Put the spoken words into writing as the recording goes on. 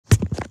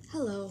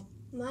Hello,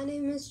 my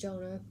name is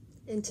Jonah,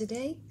 and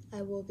today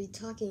I will be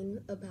talking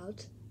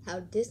about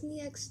how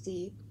Disney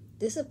XD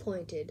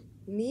disappointed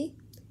me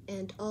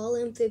and all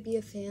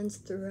Amphibia fans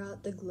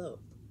throughout the globe.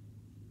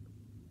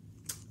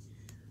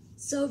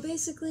 So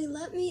basically,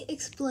 let me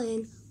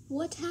explain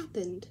what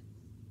happened.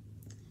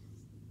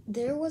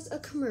 There was a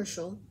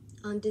commercial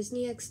on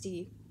Disney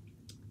XD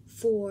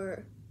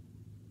for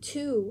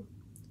 2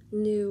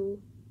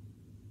 new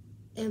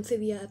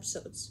Amphibia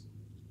episodes.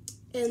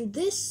 And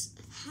this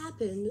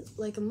happened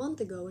like a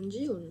month ago in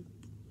June.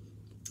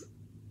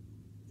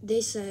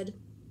 They said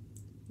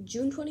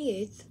June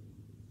 28th,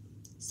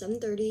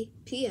 7:30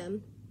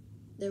 p.m.,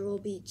 there will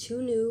be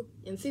 2 new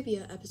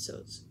Amphibia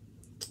episodes.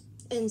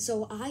 And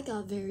so I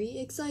got very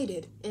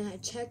excited and I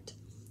checked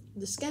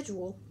the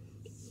schedule.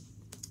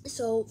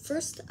 So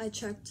first I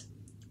checked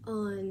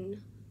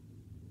on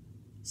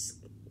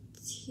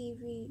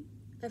TV,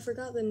 I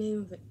forgot the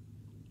name of it,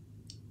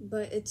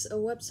 but it's a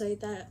website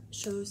that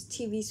shows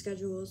TV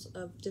schedules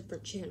of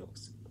different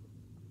channels.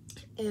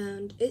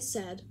 And it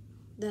said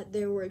that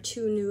there were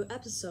 2 new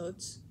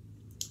episodes,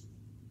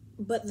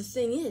 but the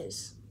thing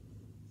is,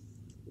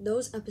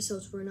 those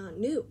episodes were not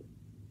new,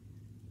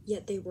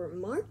 yet they were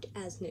marked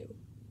as new.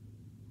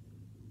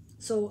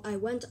 So I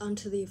went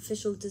onto the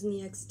official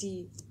Disney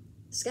XD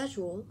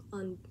schedule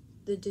on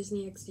the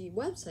Disney XD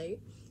website,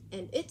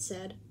 and it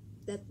said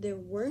that there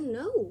were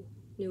no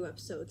new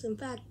episodes. In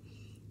fact,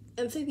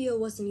 Amphibia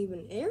wasn't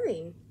even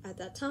airing at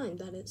that time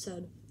that it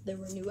said there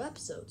were new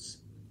episodes.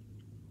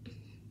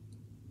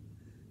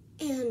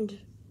 And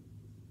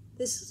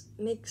this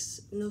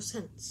makes no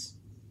sense.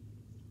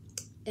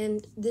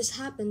 And this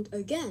happened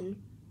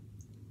again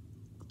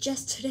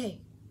just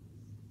today.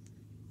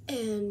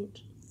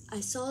 And I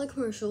saw the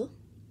commercial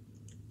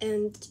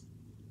and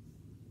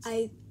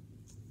I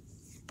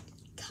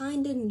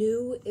kind of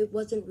knew it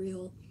wasn't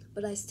real,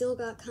 but I still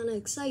got kind of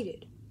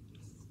excited.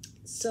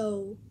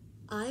 So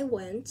I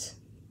went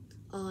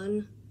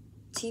on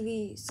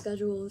TV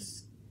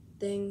schedules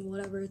thing,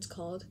 whatever it's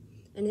called,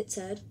 and it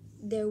said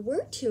there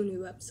were 2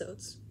 new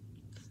episodes.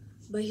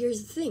 But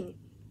here's the thing.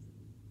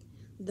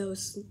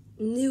 Those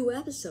new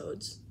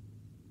episodes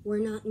were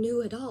not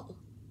new at all.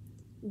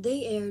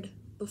 They aired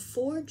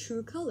before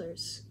True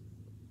Colors.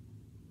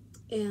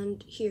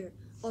 And here,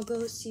 I'll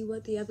go see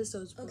what the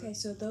episodes were. Okay,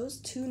 so those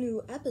two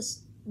new episodes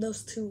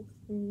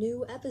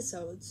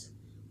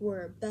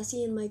were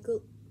Bessie and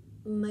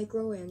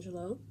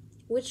Michelangelo,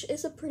 which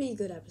is a pretty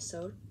good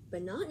episode,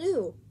 but not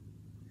new.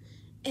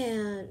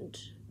 And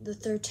The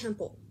Third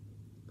Temple,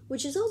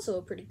 which is also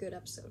a pretty good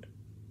episode,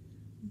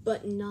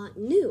 but not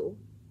new.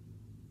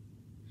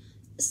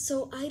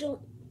 So and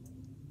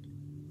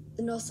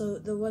also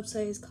the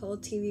website is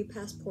called TV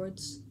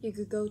Passports. You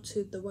could go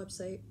to the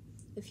website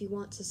if you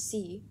want to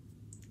see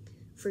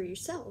for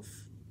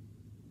yourself.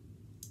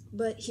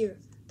 But here,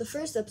 the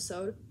first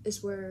episode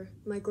is where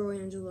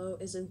Michelangelo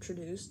is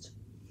introduced.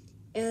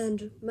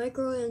 And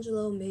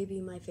Michelangelo may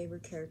be my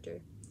favorite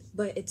character,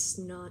 but it's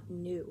not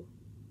new.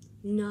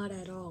 Not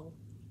at all.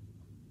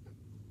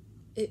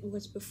 It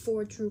was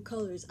before True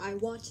Colors. I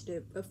watched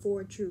it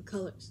before True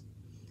Colors.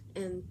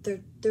 And the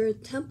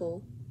Third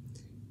Temple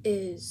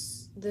the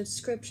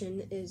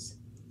description is,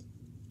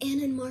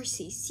 Anne and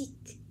Marcy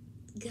seek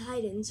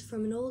guidance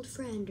from an old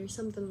friend or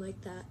something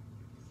like that.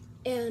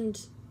 And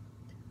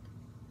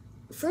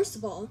first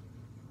of all,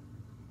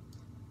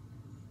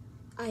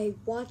 I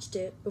watched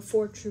it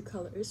before True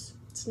Colors.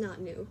 It's not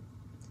new.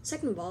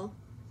 Second of all,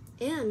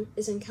 Anne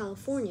is in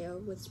California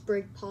with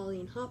Sprig, Polly,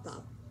 and Hop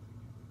Hop.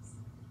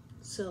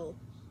 So,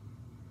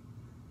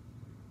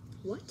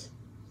 what?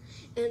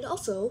 And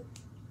also,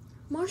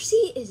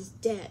 Marcy is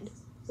dead.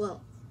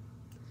 Well,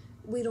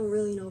 we don't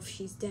really know if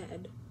she's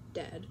dead,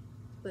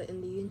 but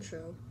in the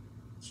intro,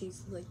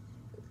 she's like,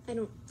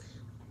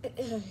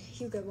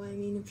 you get what I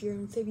mean if you're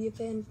an Amphibia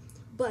fan.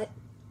 But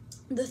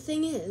the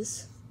thing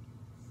is,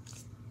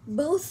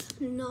 both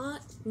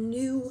not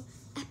new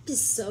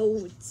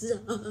episodes.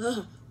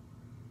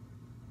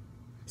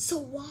 So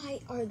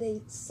why are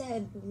they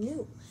said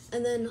new?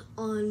 And then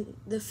on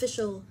the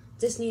official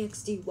Disney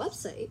XD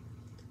website,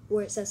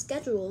 where it says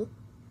schedule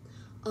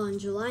on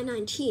July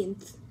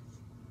 19th,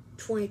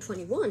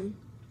 2021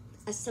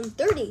 at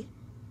 7:30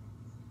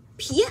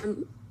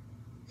 p.m.,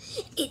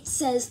 it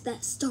says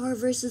that Star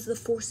vs. the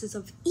Forces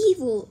of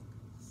Evil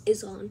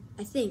is on,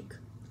 I think.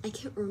 I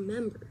can't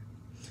remember.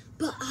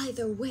 But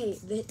either way,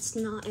 that's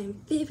not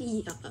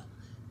Amphibia.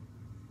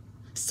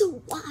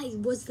 So why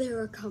was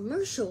there a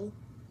commercial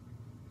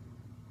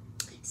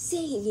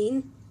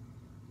saying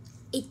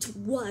it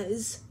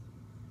was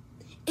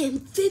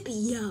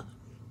Amphibia?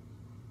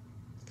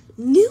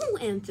 New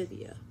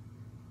Amphibia.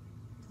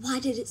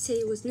 Why did it say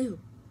it was new?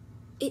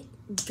 It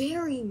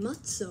very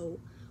much so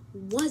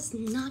was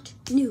not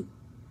new.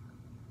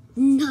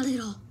 Not at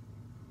all.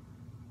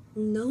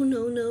 No.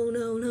 No.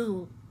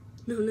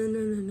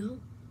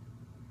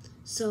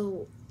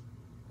 So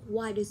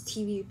why does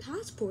TV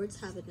Passports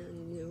have it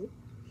new,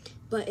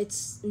 but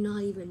it's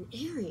not even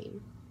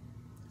airing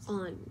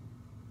on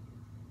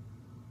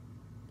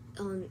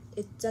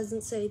it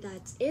doesn't say that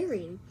it's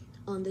airing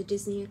on the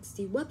Disney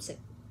XD website.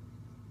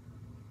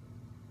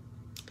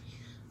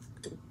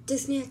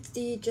 Disney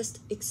XD, just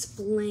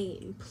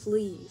explain,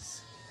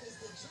 please.